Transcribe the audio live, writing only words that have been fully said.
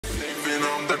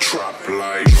the trap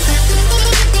like.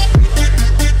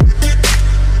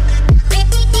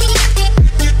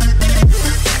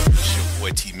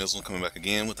 Mizzle coming back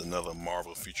again with another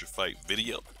Marvel Future Fight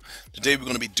video. Today we're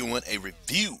going to be doing a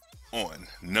review on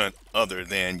none other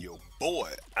than your boy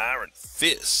Iron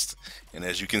Fist, and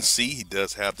as you can see, he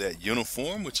does have that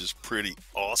uniform, which is pretty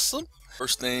awesome.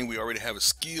 First thing, we already have his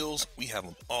skills. We have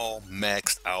them all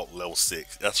maxed out level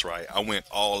 6. That's right, I went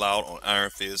all out on Iron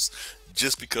Fist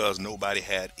just because nobody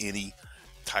had any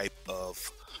type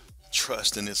of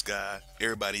trust in this guy.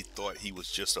 Everybody thought he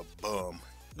was just a bum,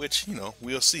 which, you know,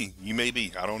 we'll see. You may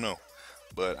be, I don't know,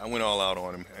 but I went all out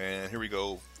on him. And here we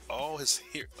go. All his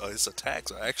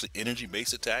attacks are actually energy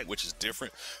based attack, which is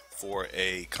different for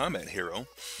a combat hero.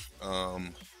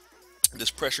 This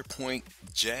pressure point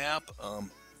jab,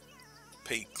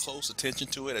 pay close attention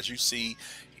to it. As you see,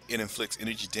 it inflicts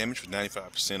energy damage with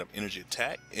 95% of energy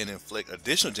attack, and inflict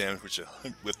additional damage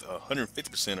with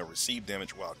 150% of received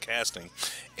damage while casting,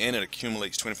 and it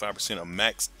accumulates 25% of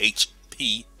max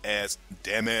HP as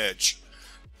damage.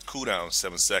 Cooldown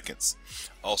 7 seconds.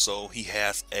 Also, he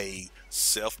has a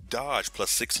self dodge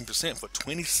plus 16% for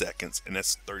 20 seconds, and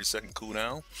that's 30-second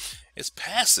cooldown. His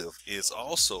passive is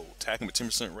also attacking with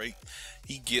 10% rate.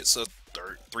 He gets a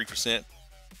 3%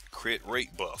 crit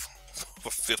rate buff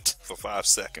for 5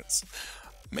 seconds.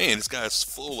 Man, this guy's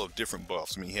full of different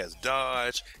buffs. I mean, he has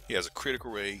dodge, he has a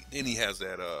critical rate, then he has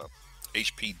that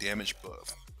HP damage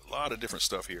buff. A lot of different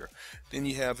stuff here. Then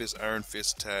you have his Iron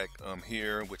Fist attack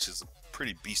here, which is a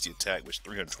pretty beastly attack, which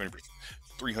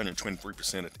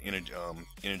 323% of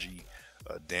energy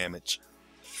damage.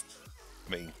 I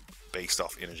mean, based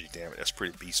off energy damage, that's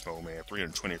pretty beast mode, man.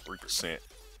 323%.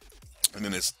 And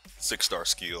then his 6-star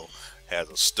skill has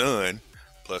a stun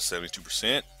plus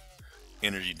 72%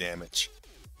 energy damage,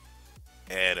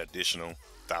 add additional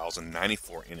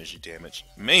 1094 energy damage.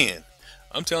 Man,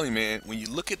 I'm telling you, man, when you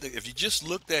look at if you just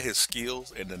looked at his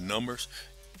skills and the numbers,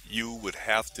 you would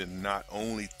have to not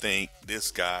only think this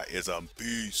guy is a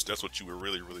beast, that's what you would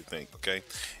really think, okay?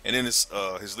 And then his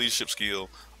leadership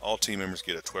skill, all team members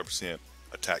get a 12%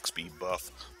 attack speed buff,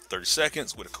 30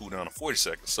 seconds with a cooldown of 40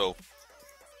 seconds. So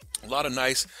a lot of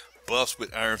nice buffs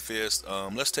with Iron Fist.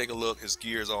 Let's take a look. His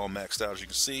gear is all maxed out, as you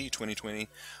can see, 2020.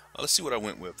 Let's see what I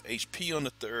went with. HP on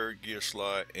the 3rd gear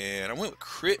slot, and I went with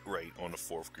crit rate on the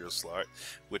 4th gear slot,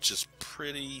 which is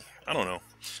pretty, I don't know.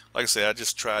 Like I said, I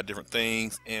just tried different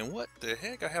things, and what the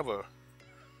heck? I have a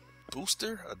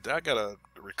booster? I got a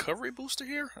recovery booster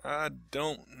here? I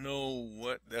don't know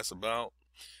what that's about.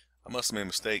 I must have made a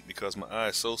mistake because my eye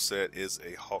is so set is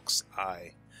a hawk's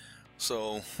eye.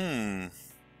 So,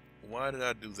 why did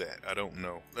I do that? I don't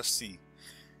know. Let's see.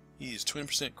 He's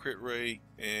 20% crit rate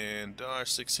and dodge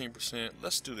 16%.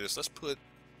 Let's do this. Let's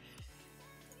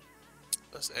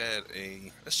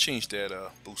change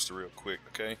that booster real quick,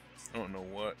 okay? I don't know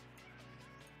what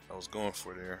I was going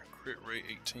for there. Crit rate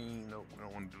 18. Nope, we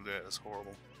don't want to do that. That's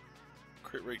horrible.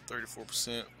 Crit rate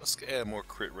 34%. Let's add more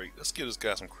crit rate. Let's give this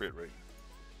guy some crit rate.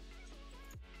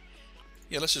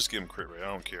 Yeah, let's just give him crit rate.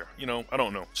 I don't care. You know, I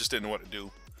don't know. Just didn't know what to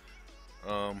do.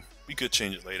 We could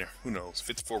change it later. Who knows?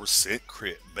 54%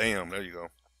 crit. Bam. There you go.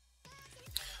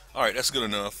 Alright, that's good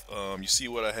enough. You see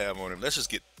what I have on him. Let's just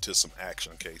get to some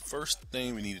action, okay? First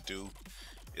thing we need to do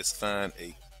is find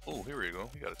a... Oh, here we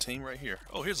go. We got a team right here.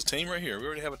 Oh, here's a team right here. We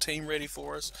already have a team ready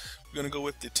for us. We're going to go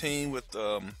with the team with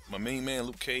my main man,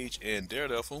 Luke Cage, and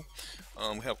Daredevil.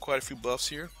 We have quite a few buffs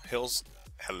here.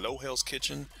 Hello, Hell's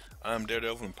Kitchen. I'm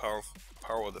Daredevil and Power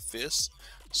of the Fist.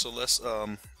 So let's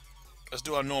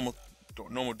do our normal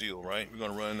deal, right? We're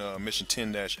gonna run mission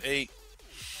 10-8,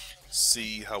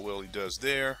 see how well he does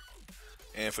there.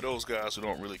 And for those guys who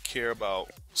don't really care about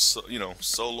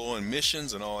solo and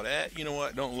missions and all that, you know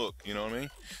what, don't look, you know what I mean?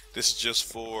 This is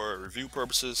just for review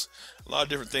purposes. A lot of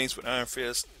different things with Iron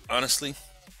Fist. Honestly,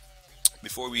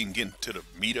 before we even get into the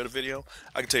meat of the video,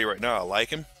 I can tell you right now, I like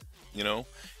him. You know,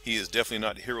 he is definitely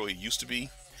not the hero he used to be,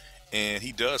 and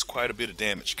he does quite a bit of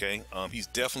damage, okay? He's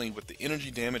definitely, with the energy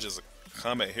damage as a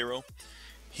combat hero,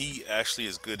 he actually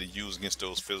is good to use against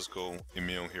those physical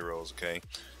immune heroes, okay?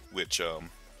 Which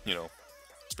you know,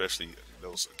 especially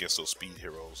against those speed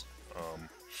heroes.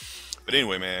 But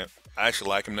anyway, man, I actually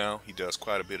like him now. He does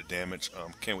quite a bit of damage.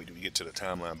 Can't wait till we get to the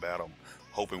timeline battle. I'm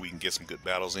hoping we can get some good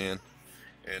battles in,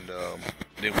 and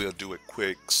then we'll do a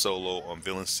quick solo on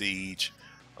Villain Siege.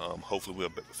 Hopefully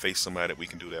we'll face somebody that we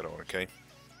can do that on, okay?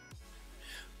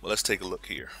 Well, let's take a look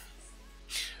here.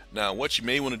 Now, what you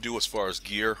may want to do as far as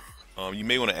gear, you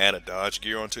may want to add a dodge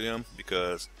gear onto him,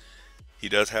 because he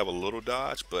does have a little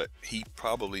dodge, but he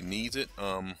probably needs it.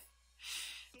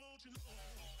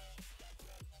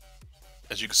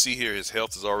 As you can see here, his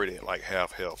health is already at like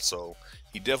half health, so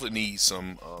he definitely needs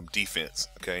some defense.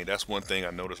 Okay, that's one thing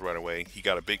I noticed right away. He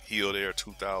got a big heal there,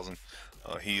 2,000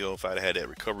 heal. If I'd had that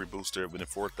recovery booster, it would have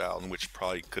been 4,000, which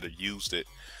probably could have used it.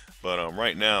 But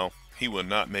right now, he will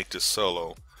not make this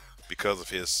solo because of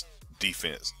his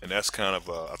defense, and that's kind of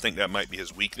I think that might be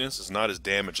his weakness. It's not his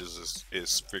damage, his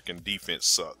freaking defense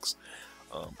sucks.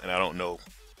 And I don't know.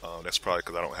 That's probably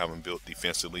because I don't have him built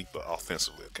defensively, but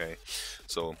offensively. Okay,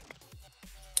 so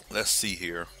let's see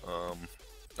here.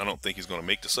 I don't think he's going to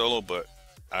make the solo, but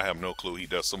I have no clue. He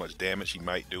does so much damage, he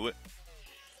might do it.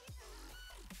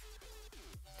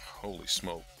 Holy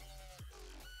smoke.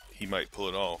 He might pull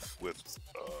it off with,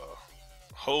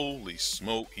 holy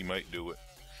smoke, he might do it.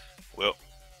 Well,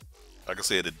 like I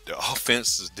said, the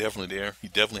offense is definitely there. He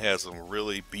definitely has some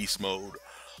really beast mode.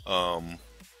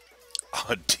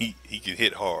 He can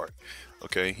hit hard.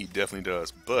 Okay, he definitely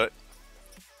does. But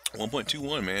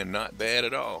 1.21, man, not bad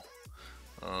at all.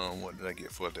 What did I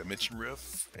get for a Dimension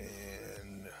Rift?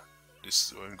 And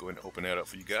this, I'm going to open that up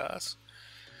for you guys.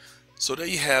 So there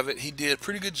you have it. He did a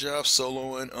pretty good job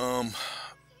soloing.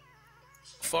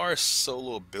 As far as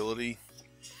solo ability,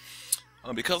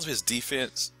 because of his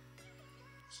defense,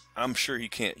 I'm sure he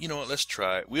can't. You know what? Let's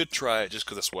try it. We'll try it just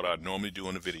because that's what I normally do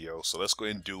in the video. So let's go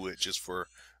ahead and do it just for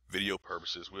video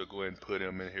purposes. We'll go ahead and put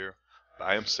him in here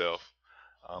by himself.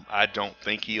 I don't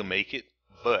think he'll make it,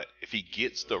 but if he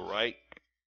gets the right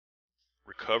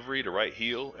recovery, the right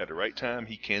heal at the right time,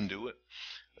 he can do it.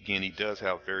 Again, he does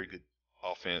have very good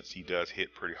offense. He does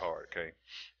hit pretty hard, okay,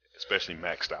 especially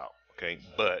maxed out, okay,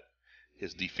 but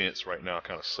his defense right now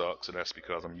kind of sucks, and that's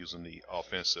because I'm using the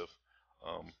offensive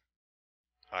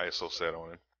ISO set on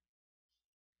him.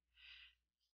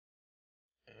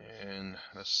 And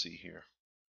let's see here.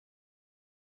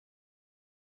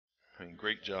 I mean,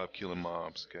 great job killing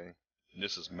mobs, okay. And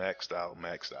this is maxed out.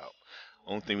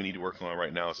 Only thing we need to work on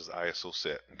right now is his ISO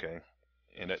set, okay.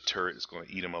 And that turret is going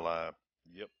to eat him alive.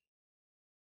 Yep.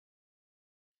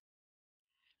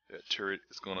 That turret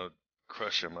is going to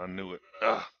crush him. I knew it.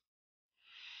 Ugh.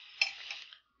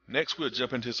 Next, we'll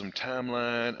jump into some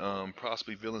timeline,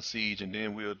 possibly Villain Siege, and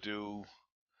then we'll do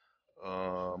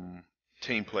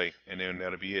team play, and then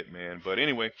that'll be it, man. But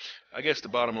anyway, I guess the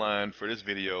bottom line for this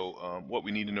video, what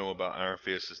we need to know about Iron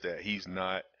Fist is that he's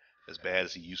not as bad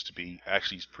as he used to be.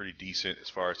 Actually, he's pretty decent as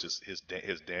far as his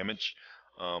damage.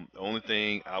 The only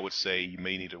thing I would say you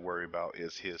may need to worry about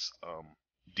is his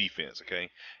defense,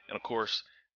 okay? And of course,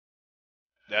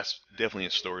 that's definitely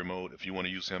in story mode. If you want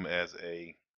to use him as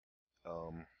a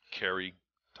carry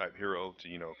type hero to,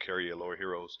 you know, carry your lower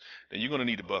heroes, then you're going to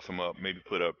need to buff him up, maybe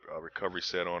put a recovery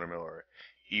set on him, or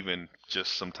even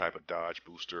just some type of dodge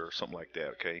booster or something like that,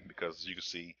 okay? Because as you can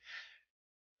see,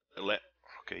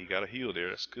 okay, he got a heal there.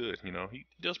 That's good. You know, he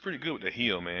does pretty good with the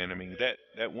heal, man. I mean,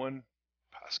 that one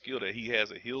skill that he has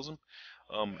that heals him,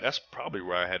 that's probably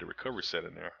why I had the recovery set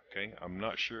in there, okay? I'm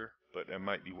not sure, but that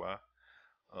might be why.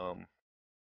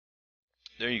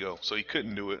 There you go. So he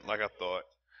couldn't do it like I thought.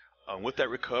 With that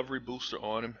recovery booster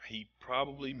on him, he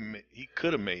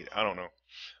could have made it. I don't know.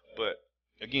 But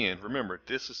again, remember,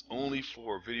 this is only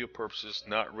for video purposes,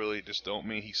 not really. This don't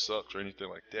mean he sucks or anything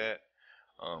like that.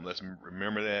 Let's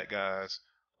remember that, guys.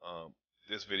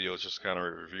 This video is just kind of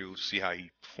a review to see how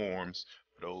he performs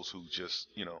for those who just,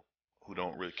 you know, who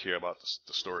don't really care about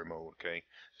the story mode. Okay,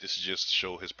 this is just to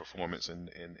show his performance in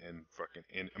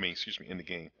the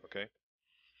game. Okay.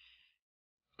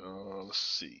 Let's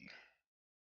see.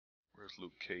 Where's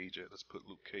Luke Cage at? Let's put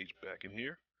Luke Cage back in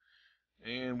here.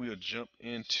 And we'll jump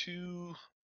into,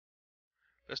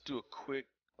 let's do a quick,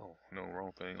 oh no,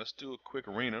 wrong thing. Let's do a quick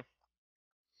arena.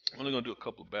 I'm only going to do a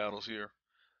couple of battles here.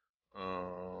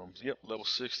 Yep, level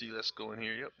 60, let's go in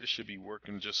here. Yep, this should be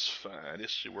working just fine. This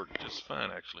should work just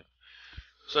fine, actually.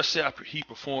 So let's see how he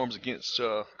performs against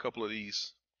a couple of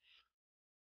these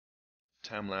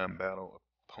timeline battle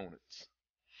opponents.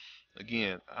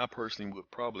 Again, I personally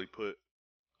would probably put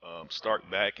Stark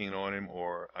backing on him,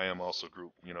 or I am also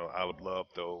group. You know, I would love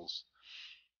those.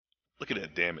 Look at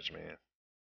that damage, man.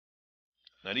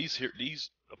 Now these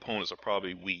opponents are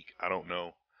probably weak. I don't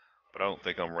know, but I don't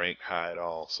think I'm ranked high at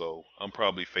all. So I'm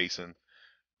probably facing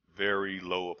very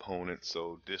low opponents.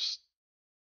 So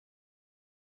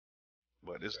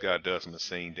but this guy does some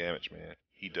insane damage, man.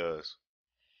 He does.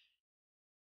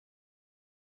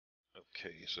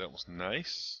 Okay, so that was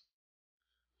nice.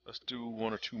 Let's do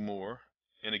one or two more.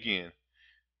 And again,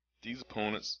 these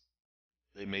opponents,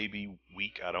 they may be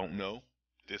weak. I don't know.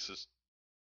 This is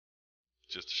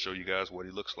just to show you guys what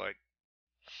he looks like.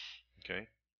 Okay,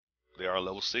 they are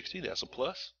level 60. That's a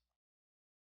plus.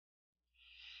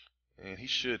 And he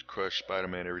should crush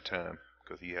Spider-Man every time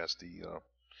because he has the.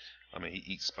 I mean, he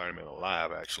eats Spider-Man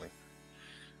alive, actually.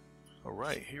 All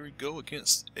right, here we go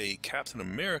against a Captain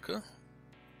America,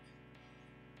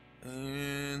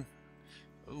 and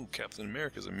oh, Captain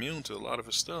America is immune to a lot of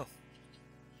his stuff.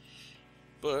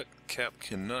 But Cap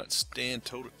cannot stand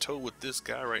toe-to-toe with this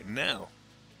guy right now.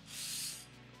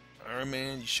 Iron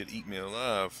Man, you should eat me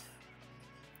alive.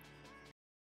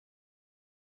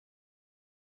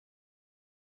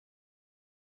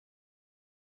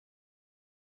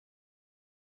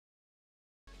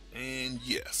 And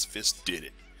yes, Fist did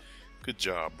it. Good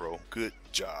job, bro. Good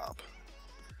job.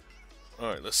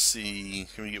 Alright, let's see.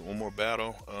 Can we get one more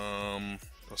battle?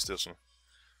 What's this one?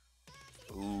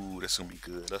 Ooh, that's gonna be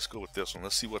good. Let's go with this one.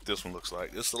 Let's see what this one looks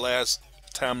like. This is the last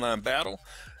timeline battle.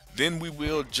 Then we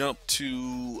will jump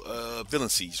to Villain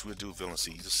Siege. We'll do Villain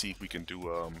Siege. Let's see if we can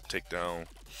do take down.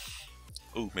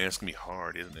 Ooh, man, it's gonna be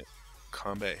hard, isn't it?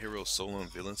 Combat Hero Solo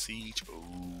and Villain Siege.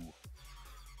 Ooh.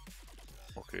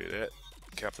 Okay, that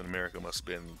Captain America must have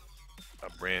been a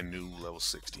brand new level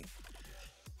 60.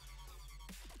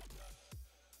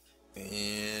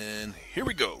 And here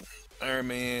we go. Iron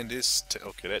Man,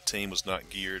 okay, that team was not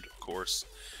geared, of course.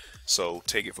 So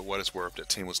take it for what it's worth. That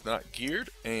team was not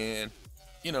geared, and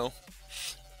you know,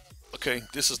 okay,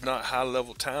 this is not high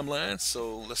level timeline,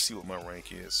 so let's see what my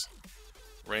rank is.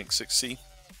 Rank 6C.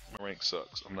 My rank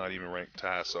sucks. I'm not even ranked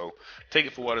high, so take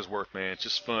it for what it's worth, man.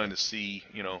 Just fun to see,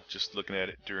 you know, just looking at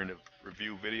it during the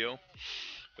review video.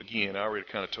 Again, I already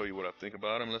kind of told you what I think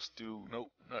about him. Let's do, nope,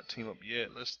 not team up yet.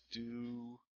 Let's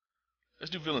do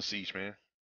Villain Siege, man.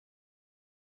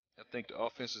 I think the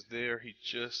offense is there.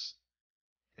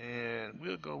 And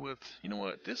we'll go with, you know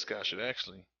what, this guy should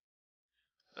actually,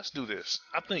 let's do this.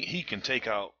 I think he can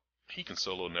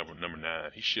solo number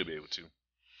 9. He should be able to.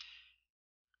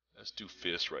 Let's do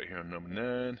Fist right here on number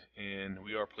 9. And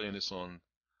we are playing this on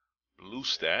blue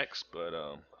stacks, but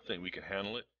I think we can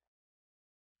handle it.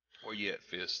 Where you at,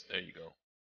 Fist? There you go.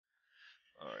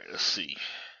 Alright, let's see.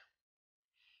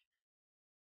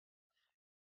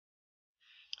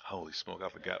 Holy smoke, I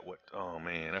forgot what. Oh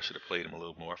man, I should have played him a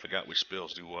little more. I forgot which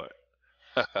spells do what.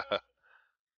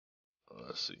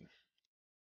 Let's see.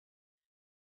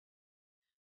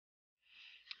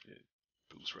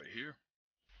 Boost right here.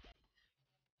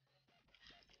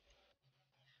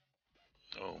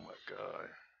 Oh my god.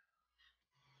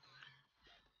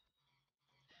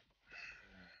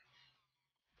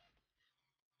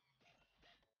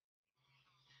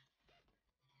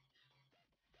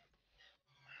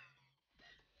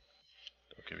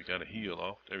 Okay, we got a heal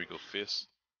off. There we go, Fist.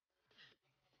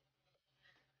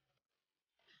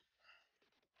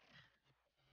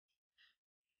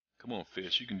 Come on,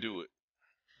 Fist, you can do it.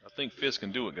 I think Fist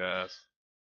can do it, guys.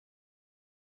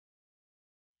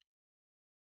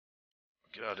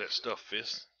 Get out of that stuff,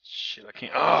 Fist. Shit, I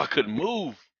can't. Oh, I couldn't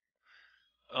move.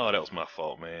 Oh, that was my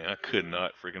fault, man. I could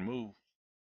not freaking move.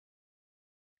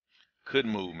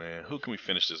 Couldn't move, man. Who can we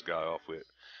finish this guy off with?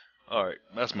 Alright,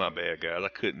 that's my bad, guys. I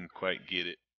couldn't quite get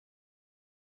it.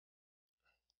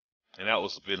 And that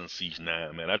was Villain Siege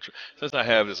 9, man. Since I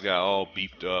have this guy all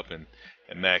beefed up and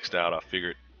maxed out, I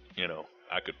figured, you know,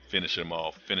 I could finish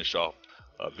off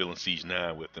Villain Siege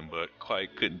 9 with him, but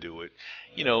quite couldn't do it.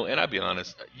 You know, and I'll be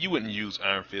honest, you wouldn't use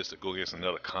Iron Fist to go against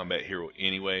another combat hero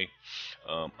anyway.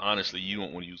 Honestly, you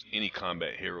don't want to use any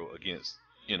combat hero against,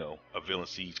 you know, a Villain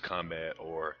Siege combat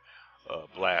or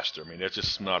Blaster. I mean, that's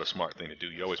just not a smart thing to do.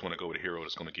 You always want to go with a hero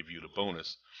that's going to give you the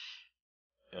bonus.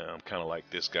 Kind of like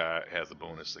this guy has the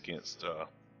bonus against,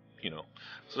 you know.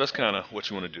 So that's kind of what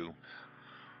you want to do.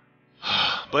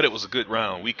 But it was a good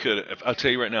round. We could, I'll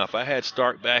tell you right now, if I had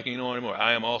Stark backing on him, or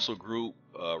I am also group,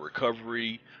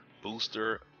 recovery,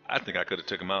 booster, I think I could have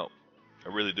took him out. I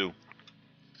really do.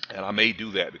 And I may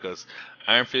do that because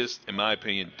Iron Fist, in my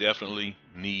opinion, definitely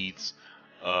needs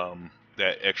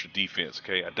that extra defense.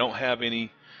 Okay, I don't have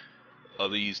any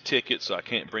of these tickets, so I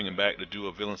can't bring him back to do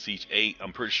a Villain Siege 8.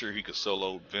 I'm pretty sure he could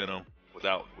solo Venom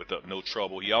without no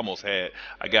trouble. He almost had,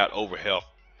 I got over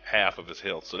half of his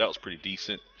health, so that was pretty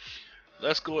decent.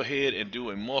 Let's go ahead and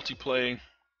do a multiplay,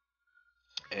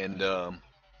 and I'm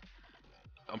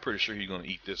pretty sure he's gonna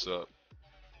eat this up.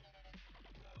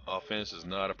 Offense is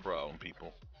not a problem,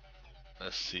 people.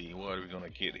 Let's see, what are we gonna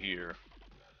get here?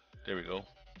 There we go.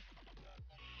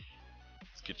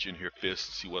 Let's get you in here,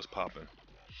 Fist, see what's popping.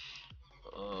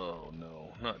 Oh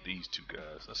no, not these two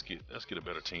guys. Let's get a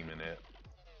better team than that.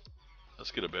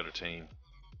 Let's get a better team.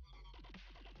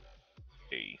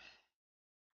 Hey.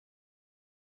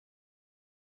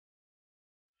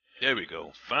 There we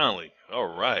go. Finally.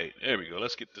 Alright. There we go.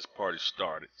 Let's get this party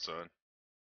started, son.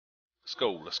 Let's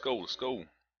go. Let's go. Let's go.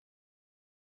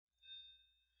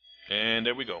 And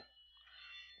there we go.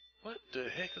 What the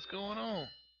heck is going on?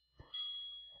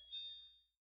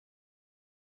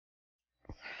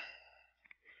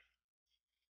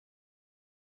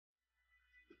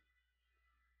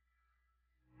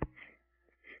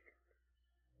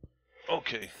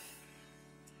 Okay.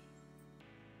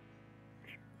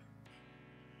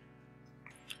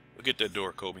 Look at that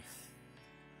door, Kobe.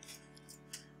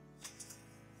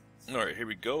 Alright, here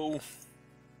we go.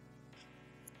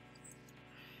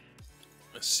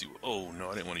 Let's see. Oh, no,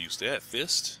 I didn't want to use that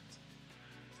fist.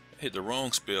 I hit the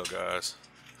wrong spell, guys.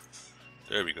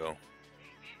 There we go.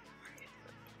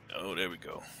 Oh, there we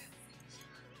go.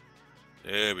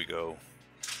 There we go.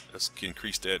 Let's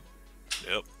increase that.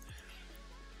 Yep.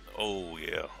 Oh,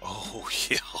 yeah. Oh,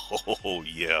 yeah. Oh,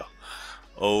 yeah.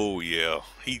 Oh, yeah.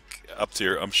 He up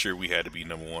there, I'm sure we had to be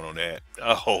 #1 on that.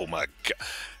 Oh, my God.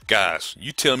 Guys,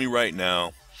 you tell me right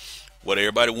now what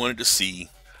everybody wanted to see.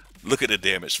 Look at the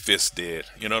damage Fist did.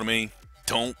 You know what I mean?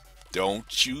 Don't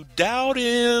you doubt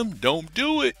him. Don't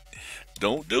do it.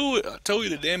 Don't do it. I told you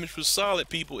the damage was solid,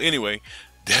 people. Anyway,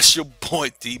 that's your boy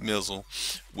T Mizzle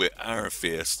with Iron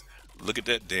Fist. Look at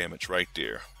that damage right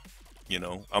there. You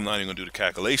know, I'm not even gonna do the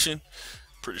calculation.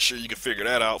 Pretty sure you can figure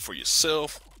that out for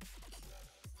yourself.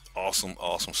 Awesome,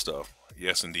 awesome stuff.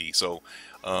 Yes, indeed. So,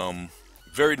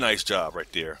 very nice job right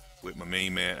there with my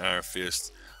main man Iron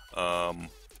Fist.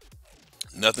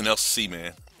 Nothing else to see,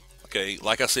 man. Okay,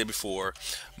 like I said before,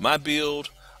 my build,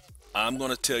 I'm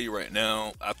gonna tell you right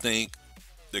now, I think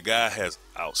the guy has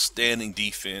outstanding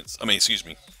defense. I mean, excuse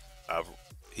me,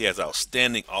 he has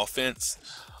outstanding offense.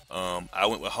 I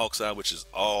went with Hawk's Eye, which is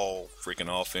all freaking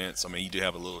offense. I mean, you do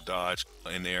have a little dodge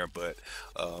in there, but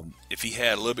if he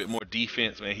had a little bit more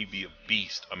defense, man, he'd be a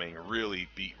beast. I mean, really.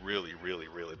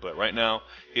 But right now,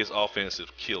 his offense is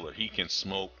killer. He can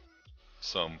smoke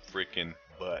some freaking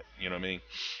butt. You know what I mean?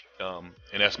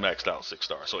 And that's maxed out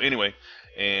 6-star. So anyway,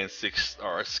 and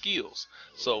 6-star skills.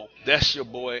 So that's your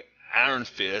boy Iron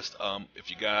Fist. If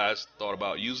you guys thought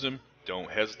about using him, don't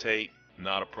hesitate.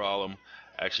 Not a problem.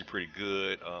 Actually pretty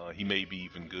good. He may be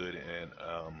even good in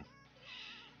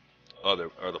other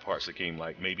parts of the game,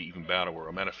 like maybe even Battle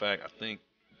World. Matter of fact, I think,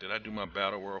 did I do my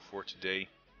Battle World for today?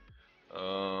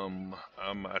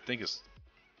 I think it's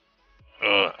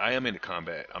I am into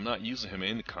combat. I'm not using him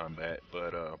in the combat,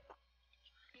 but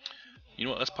you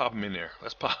know what? Let's pop him in there.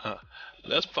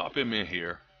 Let's pop him in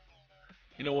here.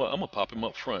 You know what? I'm gonna pop him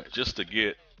up front just to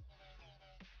get.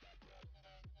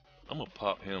 I'm gonna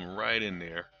pop him right in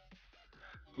there.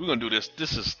 We're gonna do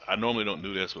this. I normally don't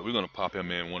do this, but we're gonna pop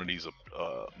him in one of these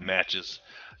matches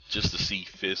just to see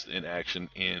Fist in action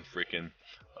in freaking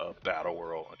Battle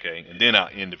World. Okay, and then I'll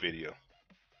end the video.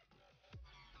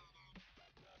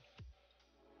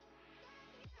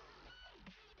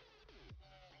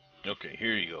 Okay,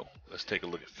 here you go. Let's take a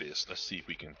look at Fist. Let's see if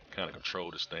we can kind of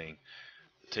control this thing.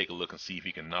 Take a look and see if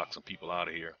he can knock some people out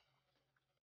of here.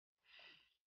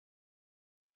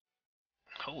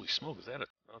 Holy smoke, is that a...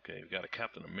 Okay, we got a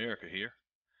Captain America here.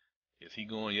 Is he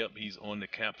going? Yep, he's on the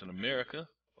Captain America,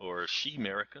 or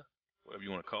She-America, whatever you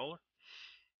want to call her.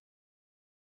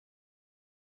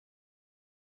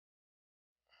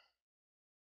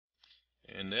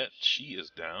 And that she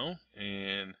is down,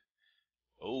 and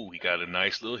oh, he got a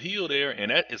nice little heal there,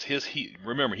 and that is his heal.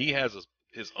 Remember, he has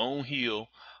his own heal,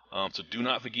 so do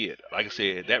not forget. Like I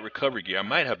said, that recovery gear, I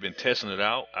might have been testing it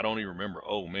out. I don't even remember.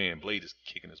 Oh man, Blade is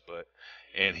kicking his butt,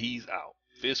 and he's out.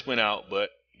 Fist went out, but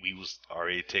we was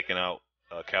already taking out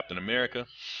Captain America,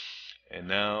 and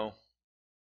now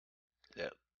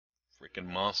that freaking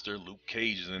monster Luke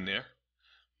Cage is in there.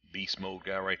 Beast mode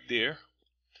guy right there.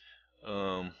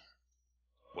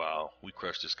 Wow, we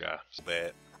crushed this guy so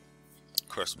bad.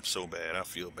 Crushed him so bad. I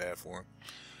feel bad for him.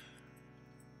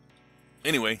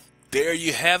 Anyway, there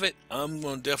you have it. I'm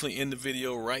going to definitely end the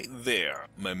video right there.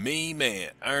 My main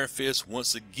man, Iron Fist,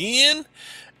 once again.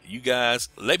 You guys,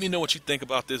 let me know what you think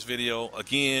about this video.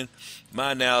 Again,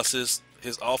 my analysis,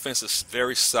 his offense is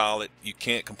very solid. You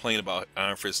can't complain about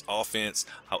Iron Fist's offense.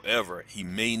 However, he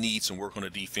may need some work on the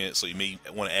defense, so you may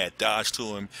want to add dodge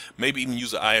to him. Maybe even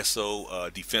use an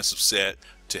ISO defensive set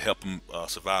to help him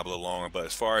survive a little longer. But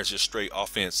as far as just straight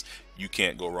offense, you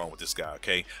can't go wrong with this guy.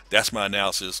 Okay, that's my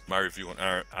analysis, my review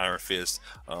on Iron Fist.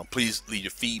 Please leave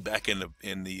your feedback in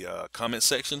the comment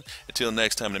section. Until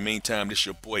next time, in the meantime, this is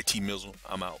your boy T Mizzle.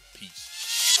 I'm out.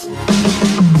 Peace.